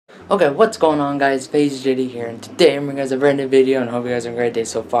Okay, what's going on, guys? FaZe JD here, and today I'm bringing you guys a brand new video, and I hope you guys are having a great day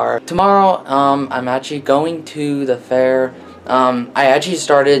so far. Tomorrow, I'm actually going to the fair. I actually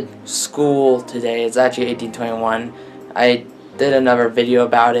started school today. It's actually 1821. I did another video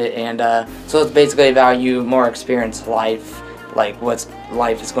about it, and so it's basically about you more experienced life, like what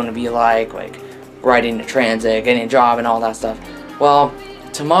life is going to be like riding the transit, getting a job, and all that stuff. Well,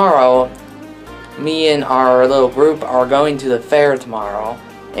 tomorrow, me and our little group are going to the fair tomorrow.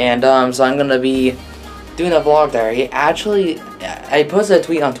 And so I'm gonna be doing a vlog there. I posted a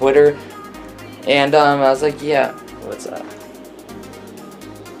tweet on Twitter, and I was like, yeah, what's up?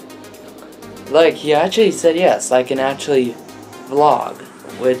 Like, he actually said yes, I can actually vlog,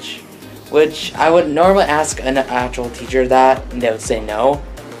 which I would normally ask an actual teacher that, and they would say no,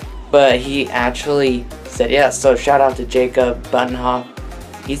 but he actually said yes. So shout out to Jacob Buttonhoff.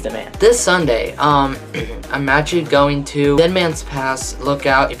 He's the man. This Sunday, I'm actually going to Dead Man's Pass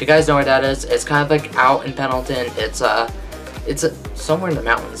Lookout. If you guys know where that is, it's kind of like out in Pendleton. It's somewhere in the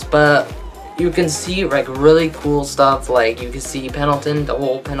mountains, but you can see like really cool stuff. Like you can see Pendleton, the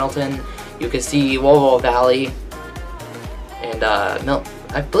whole Pendleton. You can see Wolvo Valley, and I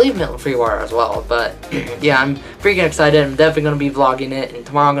believe Milton Freewater as well. But yeah, I'm freaking excited. I'm definitely gonna be vlogging it, and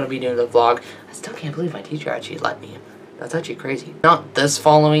tomorrow I'm gonna be doing the vlog. I still can't believe my teacher actually let me. That's actually crazy. Not this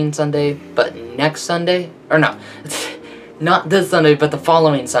following Sunday, but next Sunday. Or no, not this Sunday, but the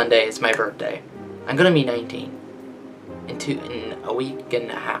following Sunday is my birthday. I'm gonna be 19 in a week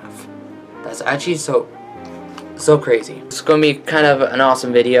and a half. That's actually so crazy. It's gonna be kind of an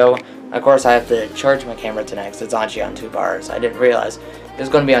awesome video. Of course, I have to charge my camera tonight because it's actually on 2 bars. I didn't realize it was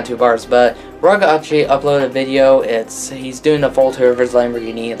gonna be on 2 bars, but Rug actually uploaded a video. He's doing a full tour of his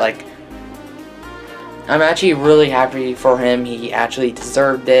Lamborghini. Like, I'm actually really happy for him. He actually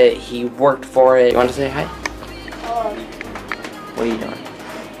deserved it. He worked for it. You want to say hi? What are you doing?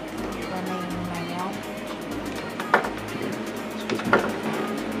 Running my nail. Excuse me.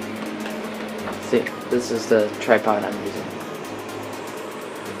 See, this is the tripod I'm using.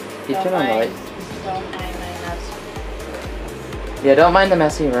 Can you turn on the light? Don't mind my mess. Yeah, don't mind the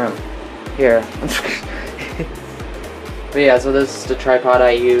messy room. Here. But yeah, so this is the tripod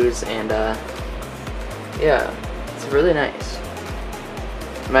I use, and yeah, it's really nice.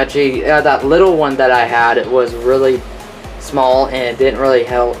 I'm actually, that little one that I had, it was really small and it didn't really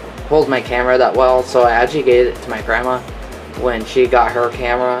hold my camera that well, so I actually gave it to my grandma when she got her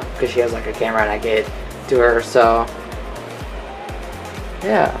camera, because she has like a camera, and I gave it to her. So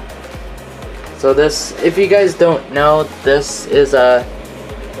yeah, so this, if you guys don't know, this is a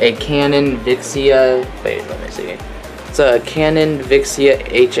Canon Vixia, wait, let me see, it's a Canon Vixia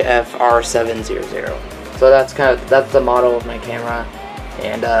HFR700. So that's the model of my camera,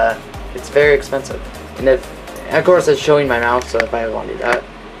 and it's very expensive. And of course it's showing my mouth, so if I want to do that,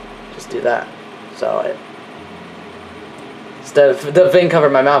 just do that. So instead of the thing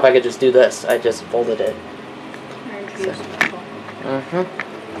covering my mouth, I could just do this. I just folded it. So,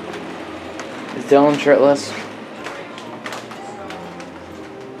 Is Dylan shirtless?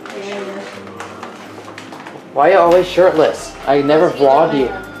 Why are you always shirtless? I never vlogged you.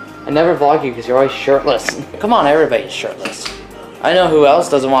 I never vlog you because you're always shirtless. Come on, everybody's shirtless. I know who else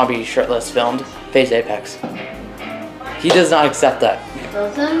doesn't want to be shirtless filmed. FaZe Apex. He does not accept that.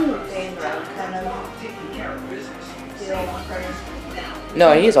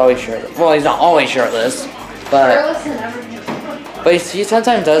 No, he's always shirtless. Well, he's not always shirtless, but he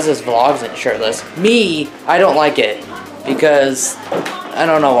sometimes does his vlogs in shirtless. Me, I don't like it because I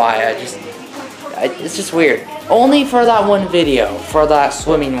don't know why. It's just weird. Only for that one video, for that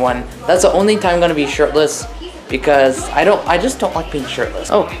swimming one. That's the only time I'm gonna be shirtless, because I just don't like being shirtless.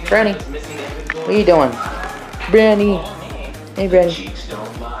 Oh, Branny, what are you doing? Branny, hey Branny.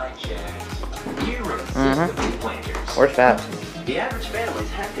 Where's Fab? The average family's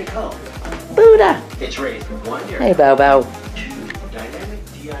hectic home. Buddha. It's raised from 1 year. Hey Bow.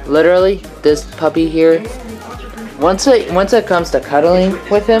 Literally, this puppy here. Once it comes to cuddling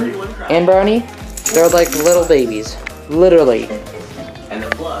with him and Brownie, they're like little babies, literally.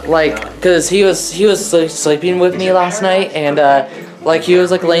 Like, cause he was sleeping with me last night, and like he was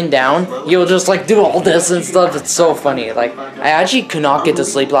like laying down. He'll just like do all this and stuff. It's so funny. Like, I actually could not get to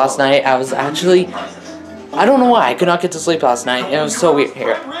sleep last night. I don't know why I could not get to sleep last night. It was so weird.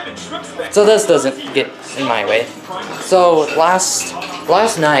 Here, so this doesn't get in my way. So last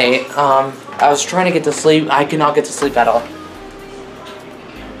night, I was trying to get to sleep. I could not get to sleep at all.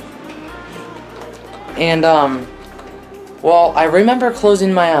 And, well, I remember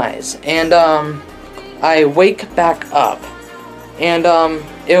closing my eyes, and, I wake back up, and,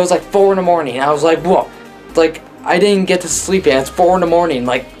 it was like 4 in the morning. I was like, whoa, like, I didn't get to sleep yet. It's 4 in the morning.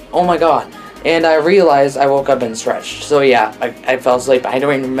 Like, oh my god. And I realized I woke up and stretched. So yeah, I fell asleep. I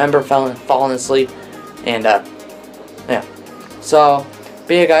don't even remember falling asleep. And yeah. So,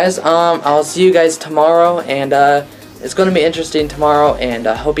 but yeah guys, I'll see you guys tomorrow. And it's going to be interesting tomorrow. And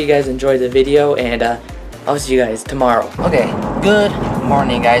I hope you guys enjoyed the video. And I'll see you guys tomorrow. Okay, good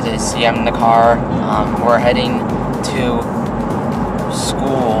morning guys. I see I'm in the car. We're heading to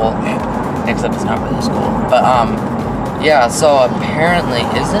school. Except it's not really school. But yeah, so apparently,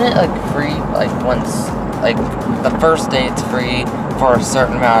 isn't it like free, like once, like the first day it's free for a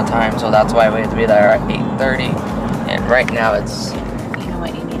certain amount of time, so that's why we have to be there at 8:30, and right now it's... You know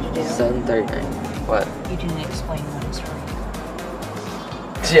what you need to do? 7:39. What? You didn't explain what is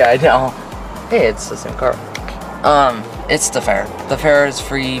free. Yeah, I know. Hey, it's the same car. It's the fair. The fair is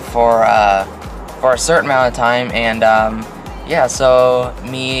free for a certain amount of time, and yeah, so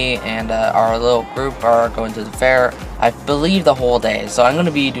me and our little group are going to the fair, I believe the whole day. So I'm going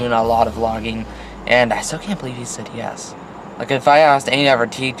to be doing a lot of vlogging, and I still can't believe he said yes. Like, if I asked any other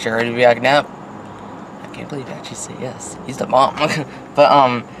teacher, he'd be like, nope. I can't believe he actually said yes. He's the mom. But,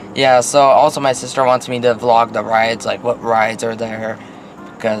 yeah, so also my sister wants me to vlog the rides, like what rides are there,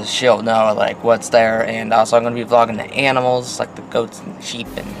 because she'll know, like, what's there. And also I'm going to be vlogging the animals, like the goats and sheep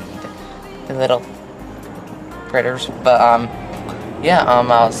and the little critters. But yeah,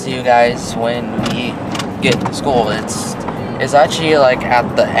 I'll see you guys when we get to school. It's actually like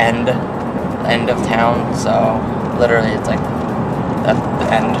at the end of town, so literally it's like at the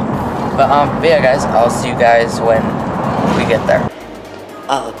end. But yeah guys, I'll see you guys when we get there.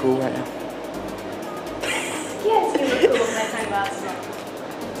 I look cool right now. Yes, you look cool with my sunglasses.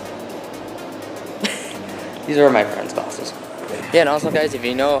 These are my friend's glasses. Yeah, and also guys, if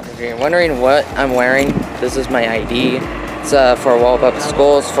you're wondering what I'm wearing, this is my ID. It's for Walbup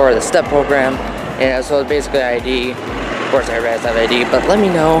Schools for the STEP program, and so it's basically ID. Of course, everybody has that ID, but let me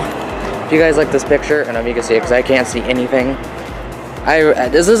know if you guys like this picture. I don't know if you can see it because I can't see anything.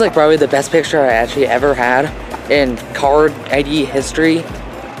 This is like probably the best picture I actually ever had in card ID history,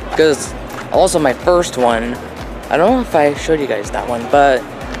 because also my first one, I don't know if I showed you guys that one, but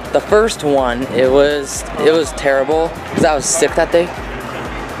the first one, it was terrible because I was sick that day.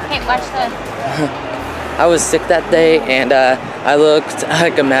 Hey, watch the... I was sick that day, and I looked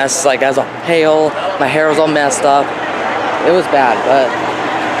like a mess. Like, I was all pale, my hair was all messed up. It was bad, but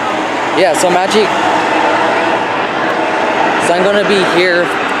yeah. So I'm gonna be here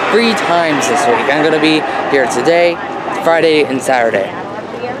 3 times this week. I'm gonna be here today, Friday, and Saturday.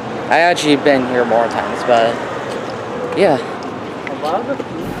 I actually been here more times, but yeah.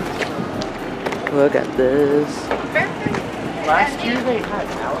 Look at this. Last year they had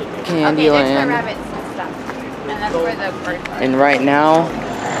alligators. Candyland. and stuff. And that's where the birds are. And right now,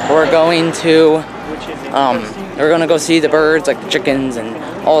 we're going to, we're gonna go see the birds, like the chickens and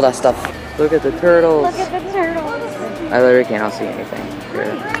all that stuff. Look at the turtles. Look at the turtles. I literally can't see anything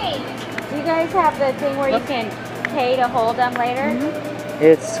here. Do you guys have the thing where you can pay to hold them later?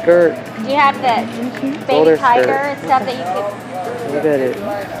 It's skirt. Do you have the Shoulder baby tiger skirt. and stuff that you could... Look at it.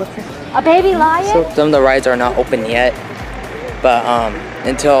 A baby lion? So some of the rides are not open yet, but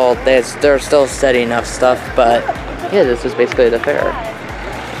until they're still setting up stuff. But yeah, this is basically the fair.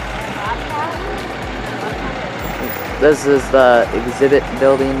 This is the exhibit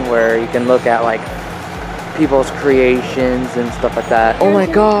building where you can look at like people's creations and stuff like that. Oh my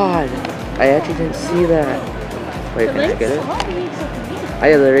god! I actually didn't see that. Wait, can I get it?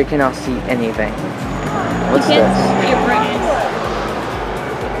 I literally cannot see anything. What's this?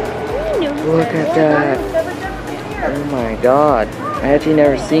 Look at that. Oh my god. I actually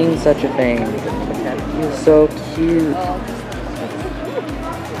never seen such a thing. He's so cute.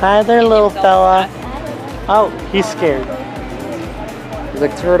 Hi there, little fella. Oh, he's scared. He's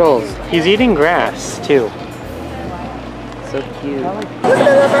like turtles. He's eating grass, too. So cute. Look at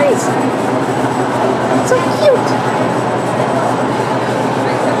that face. So cute.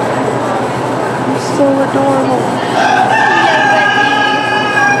 He's so adorable.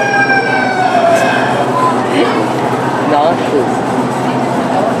 Nauseous.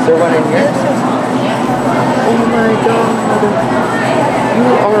 Is there one in here? Oh my god. You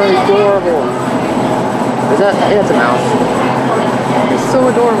are adorable. Is that? Yeah, it's a mouse. It's so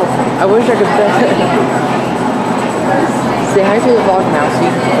adorable. I wish I could pet it. Say hi to the vlog, Mousy.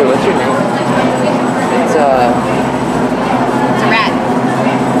 Wait, what's your name? It's a rat.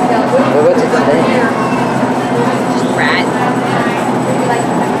 Wait, what's its name? Just rat.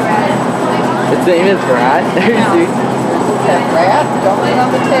 Its name is Rat? Rat? Don't lay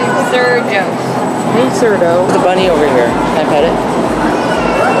on the table. Sergio. Hey, Serdo. There's a bunny over here. Can I pet it? Oh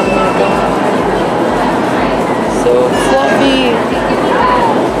my god. So fluffy.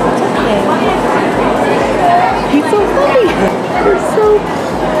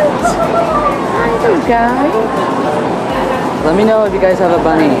 guy. Let me know if you guys have a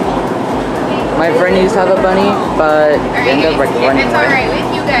bunny. My friend used to have a bunny, but ended up like running If it's away. alright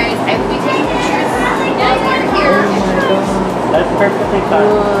with you guys, I will be taking pictures while you're here. That's perfectly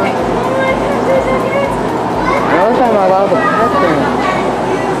fine. I don't know if I'm allowed to pet them.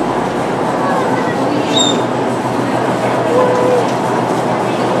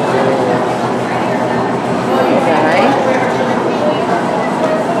 Okay.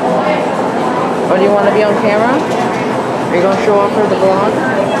 Oh, do you want to be on camera? Are you going to show off for the vlog?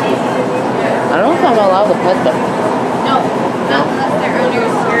 I don't know if I'm allowed to pet them. No, not unless they're under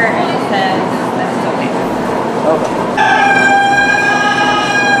your skirt and it says that it's okay. Okay.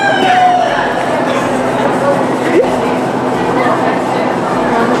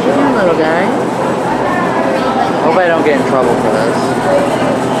 Come on, little guy. Hope I don't get in trouble for this.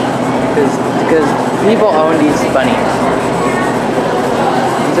 Because people own these bunnies.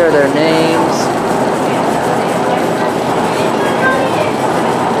 These are their names.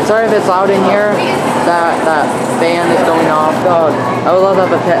 Sorry if it's loud in here. That fan is going off. Dog. I would love to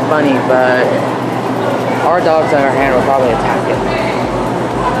have a pet bunny, but our dogs on our hand will probably attack it.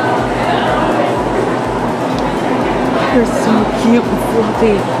 They're so cute and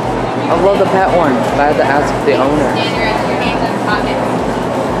fluffy. I would love to pet one, but I had to ask the owner. Stand your hands in pockets.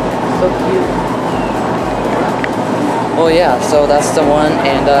 So cute. Well, yeah, so that's the one,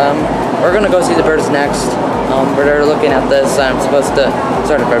 and we're gonna go see the birds next. We're looking at this. I'm supposed to,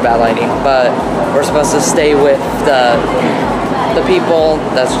 sorry for bad lighting, but we're supposed to stay with the people.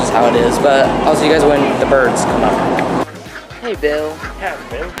 That's just how it is. But I'll see you guys when the birds come up. Hey, Bill. Yeah,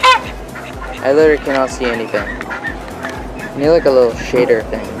 Bill. I literally cannot see anything. I need like a little shader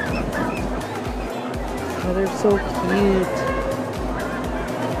thing. Oh, they're so cute.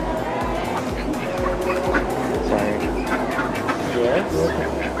 Sorry.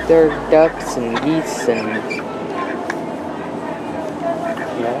 Yes. They're ducks and geese and...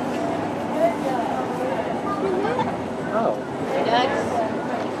 Yeah. Oh.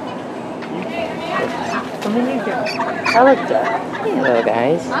 I mean, you can. I like that. Hey, little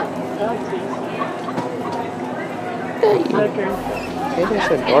guys. I like these. Hey, Okay. they're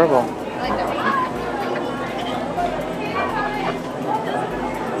so adorable.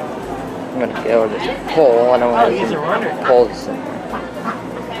 I'm gonna get over this pole. I don't Oh, want he's a runner. to pull this in.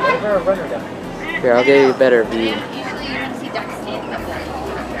 We're a runner guy. Here, I'll give you a better view. Usually you don't see ducks stand like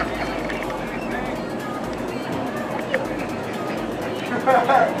that.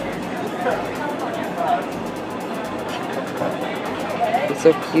 It's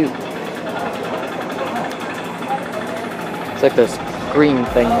so cute. It's like this green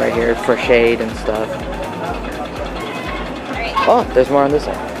thing right here for shade and stuff. Oh, there's more on this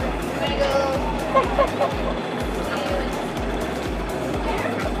side.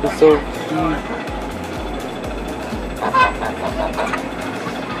 It's so cute.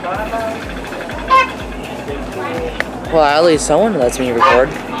 Well, at least someone lets me record.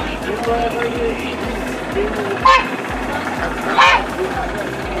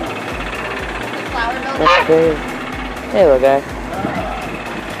 Okay. Hey, little guy.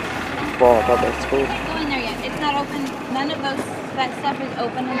 Well, I thought that's cool. Can't go in there yet. It's not open. None of that stuff is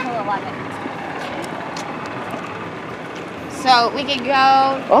open until 11. So we could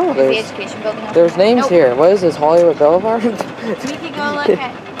go Oh, to the there's- education building. over There's there. names Nope. here. What is this, Hollywood Boulevard? We could go look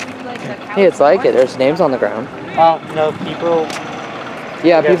at like the Hey, it's like it. There's names on the ground. Oh, no, people.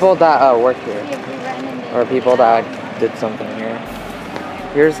 Yeah, Yes. people that work here. Or people that did something here.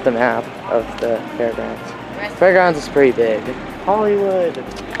 Here's the map of the fairgrounds. Fairgrounds is pretty big. Hollywood.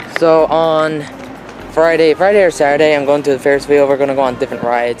 So on Friday or Saturday, I'm going to the Ferris wheel. We're going to go on different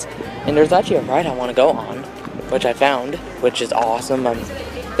rides. And there's actually a ride I want to go on, which I found, which is awesome. I'm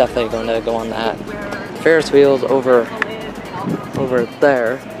definitely going to go on that. Ferris wheel's over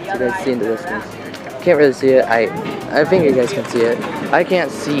there. So you guys see in the distance. Can't really see it. I think you guys can see it. I can't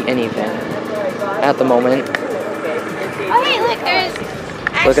see anything at the moment. Oh, hey, look, there's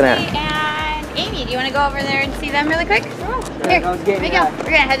Looking Ashley at- and Amy. Do you want to go over there and see them really quick? Here, here we go.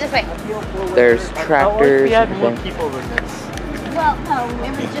 We're going to head this way. There's I tractors. we had and more things. people than this. Well, no,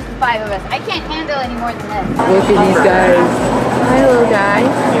 it was just 5 of us. I can't handle any more than this. Look at these guys. Hi, little guy.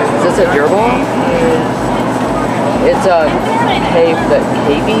 Is this a gerbil? It's a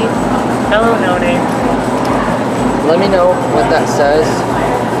cavy. Hello, no name. Let me know what that says.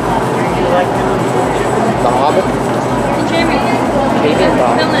 You like your little Bob. Jeremy, Cavy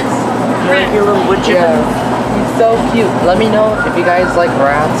Bob. You like your little wood chipper? Yeah. He's so cute. Let me know if you guys like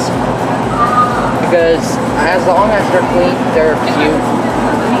rats. Because as long as they're clean, they're cute.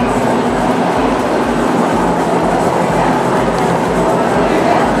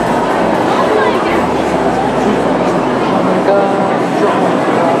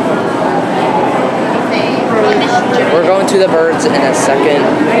 words in a second.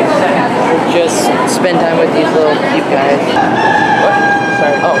 Just spend time with these little cute guys. What?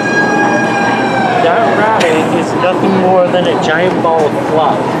 Sorry. Oh. That rabbit is nothing more than a giant ball of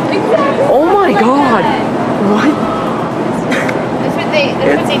fluff. Oh my god! What? That's what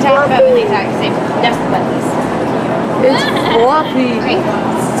they talk about when they talk. Say, dust bunnies. It's fluffy.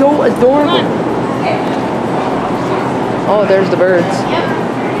 So adorable. Oh, there's the birds.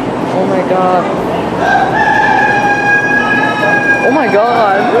 Oh my god. Oh my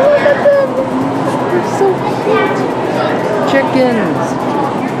god. Look at them. They're so cute. Chickens.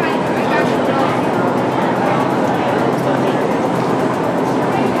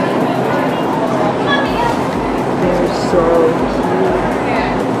 They're so cute.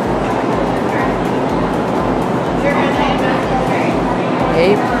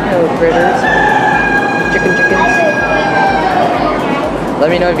 Hey, hello critters. Chickens. Let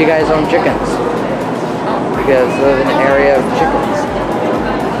me know if you guys own chickens. Because I live in an area of chickens.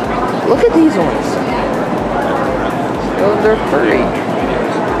 Look at these ones. Oh, they're furry.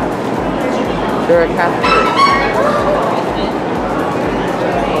 They're a cat furry.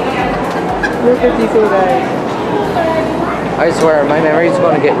 Look at these little guys. I swear, my memory is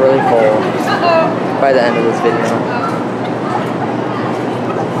going to get really full by the end of this video.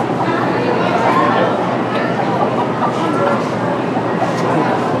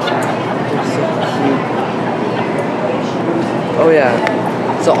 Oh yeah.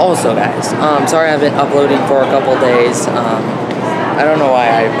 So also guys, sorry I've been uploading for a couple days. I don't know why,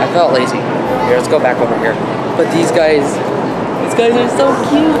 I felt lazy. Here, let's go back over here. But these guys are so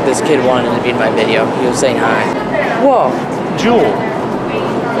cute. This kid wanted to be in my video. He was saying hi. Whoa. Jewel.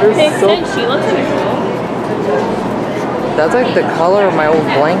 Makes sense, she looks like a jewel. That's like the color of my old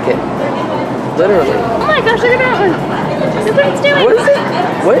blanket. Literally. Oh my gosh, look at that one. Look what it's doing. What is it?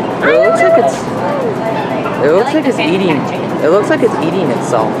 What? It looks like it's eating. It looks like it's eating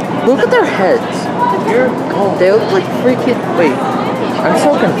itself. Look at their heads. They look like freaking. Wait, I'm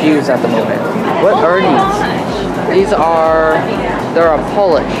so confused at the moment. What are these? These are. They're a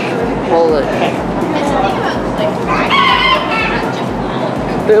Polish.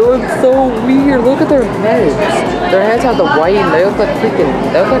 They look so weird. Look at their heads. Their heads have the white, and they look like freaking.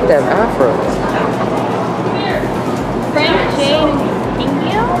 They look like they have afros.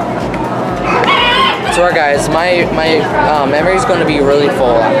 So guys, my memory is going to be really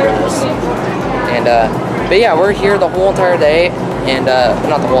full after this, and but yeah, we're here the whole entire day, and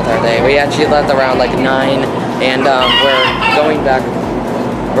not the whole entire day. We actually left around like 9, and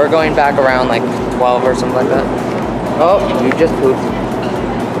we're going back around like 12 or something like that. Oh, you just pooped.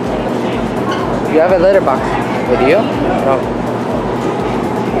 You have a litter box with you? No.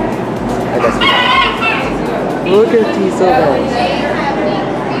 I guess you don't. Look at these little guys.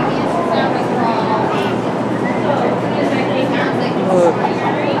 Look,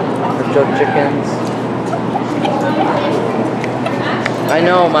 the jug chickens. I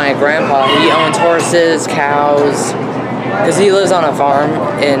know my grandpa, he owns horses, cows, because he lives on a farm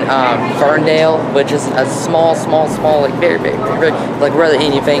in Ferndale, which is a small, like very, like really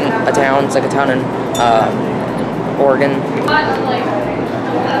anything, a town. It's like a town in Oregon.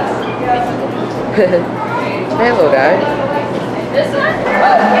 Hey, little guy.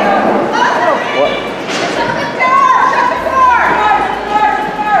 What?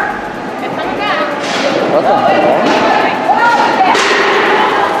 What the hell?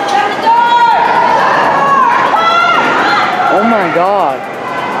 Oh my god.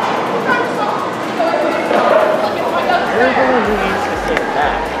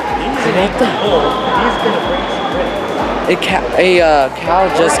 What the hell? A cow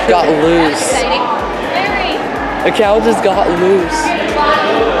just got loose. A cow just got loose.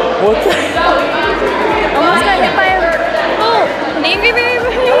 What the hell? Almost got hit by an angry bear.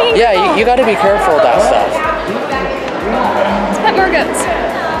 Yeah, you gotta be careful of that stuff. Let's pet more goats.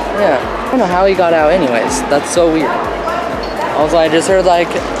 Yeah. I don't know how he got out anyways. That's so weird. Also, I just heard like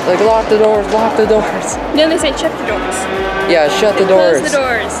lock the doors. No, they said shut the doors. Yeah, shut the doors. Close the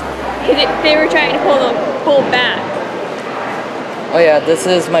doors. They were trying to pull back. Oh yeah, this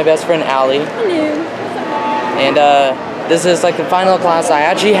is my best friend Allie. Hello. And this is like the final class I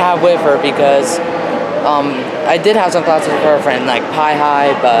actually have with her because I did have some classes with her friend like Pi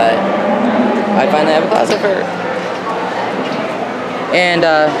High, but I finally have a class with her. And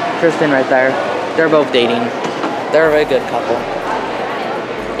Tristan right there. They're both dating. They're a very good couple.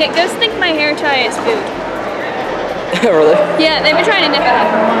 Yeah, ghosts think my hair tie is food. Really? Yeah, they've been trying to nip it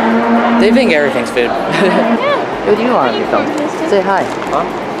up. They think everything's food. Yeah. What do you want to come? Say hi. Huh?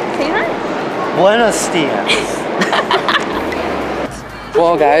 Say hi. Buenos dias.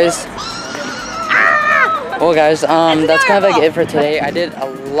 Well, guys. Well, guys, that's kind of like it for today. I did a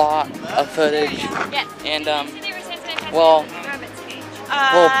lot of footage, and well,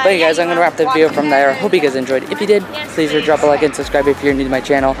 but guys, I'm gonna wrap the video from there. Hope you guys enjoyed. If you did, please drop a like and subscribe if you're new to my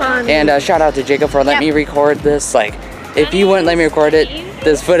channel. And shout out to Jacob for letting me record this. Like, if you wouldn't let me record it,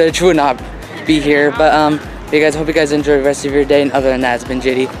 this footage would not be here. But you guys, hope you guys enjoy the rest of your day. And other than that, it's been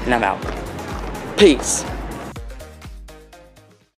JD, and I'm out. Peace.